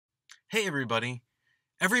Hey everybody.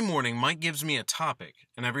 Every morning Mike gives me a topic,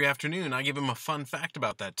 and every afternoon I give him a fun fact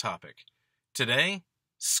about that topic. Today,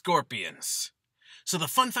 scorpions. So the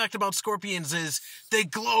fun fact about scorpions is they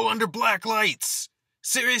glow under black lights.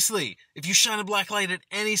 Seriously, if you shine a black light at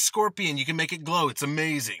any scorpion, you can make it glow. It's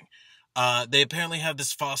amazing. They apparently have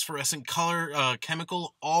this phosphorescent color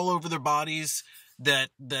chemical all over their bodies that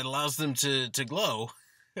allows them to glow.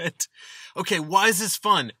 Okay, why is this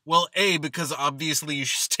fun? Well, A, because obviously you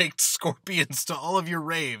should take scorpions to all of your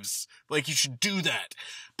raves. Like, you should do that.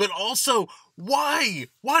 But also, why?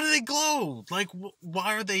 Why do they glow? Like,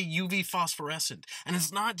 why are they UV phosphorescent? And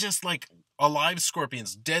it's not just, like, alive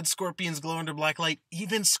scorpions. Dead scorpions glow under black light.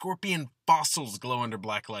 Even scorpion fossils glow under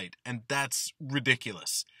black light. And that's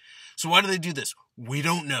ridiculous. So why do they do this? We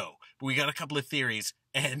don't know. But we got a couple of theories.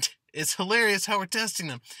 And it's hilarious how we're testing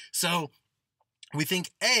them. So we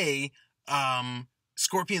think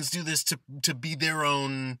scorpions do this to be their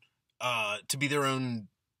own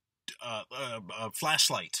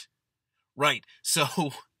flashlight, right?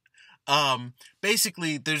 So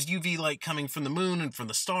basically, there's UV light coming from the moon and from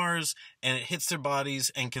the stars, and it hits their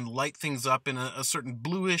bodies and can light things up in a certain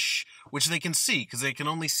bluish, which they can see because they can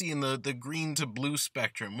only see in the green to blue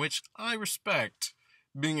spectrum, which I respect,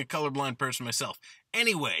 being a colorblind person myself.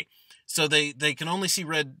 Anyway, so they can only see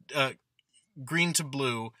green to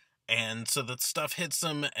blue, and so that stuff hits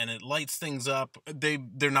them and it lights things up.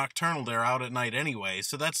 They're nocturnal, they're out at night anyway,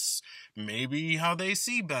 so that's maybe how they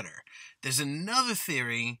see better. There's another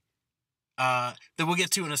theory that we'll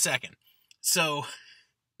get to in a second. So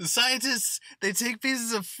the scientists, they take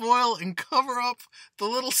pieces of foil and cover up the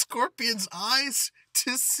little scorpion's eyes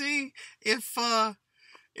to see if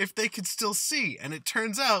they can still see. And it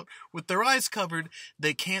turns out, with their eyes covered,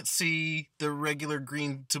 they can't see the regular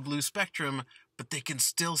green to blue spectrum, but they can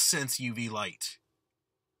still sense UV light.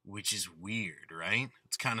 Which is weird, right?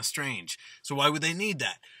 It's kind of strange. So why would they need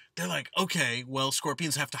that? They're like, okay, well,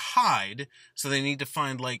 scorpions have to hide, so they need to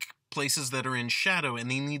find, like, places that are in shadow, and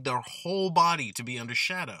they need their whole body to be under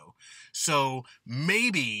shadow. So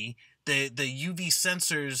maybe the UV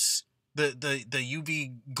sensors, the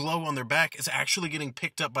UV glow on their back is actually getting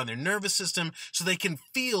picked up by their nervous system, so they can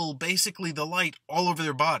feel basically the light all over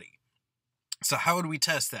their body. So how would we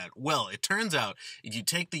test that? Well, it turns out if you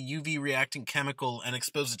take the UV reactant chemical and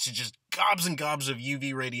expose it to just gobs and gobs of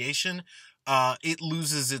UV radiation, it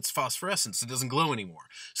loses its phosphorescence. It doesn't glow anymore.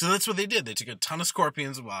 So that's what they did. They took a ton of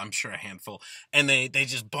scorpions, well, I'm sure a handful, and they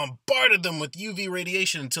just bombarded them with UV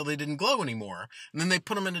radiation until they didn't glow anymore. And then they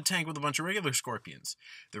put them in a tank with a bunch of regular scorpions.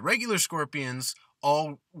 The regular scorpions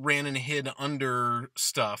all ran and hid under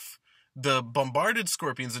stuff. The bombarded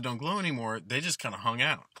scorpions that don't glow anymore, they just kind of hung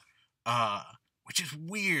out. Which is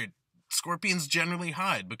weird. Scorpions generally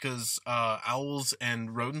hide because owls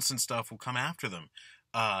and rodents and stuff will come after them.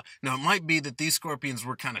 Now, it might be that these scorpions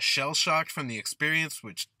were kind of shell-shocked from the experience,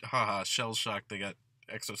 which, shell-shocked, they got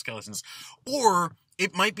exoskeletons. Or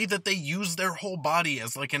it might be that they use their whole body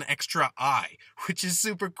as like an extra eye, which is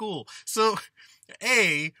super cool. So,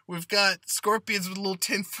 A, we've got scorpions with a little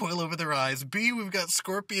tinfoil over their eyes. B, we've got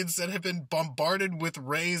scorpions that have been bombarded with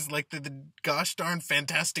rays like the gosh darn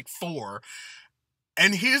Fantastic Four.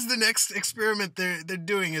 And here's the next experiment they're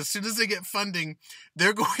doing. As soon as they get funding,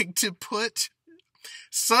 they're going to put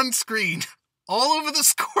sunscreen all over the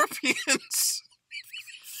scorpions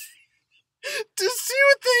to see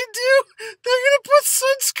what they do. They're going to put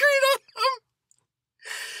sunscreen on them.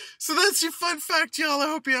 So that's your fun fact, y'all. I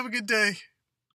hope you have a good day.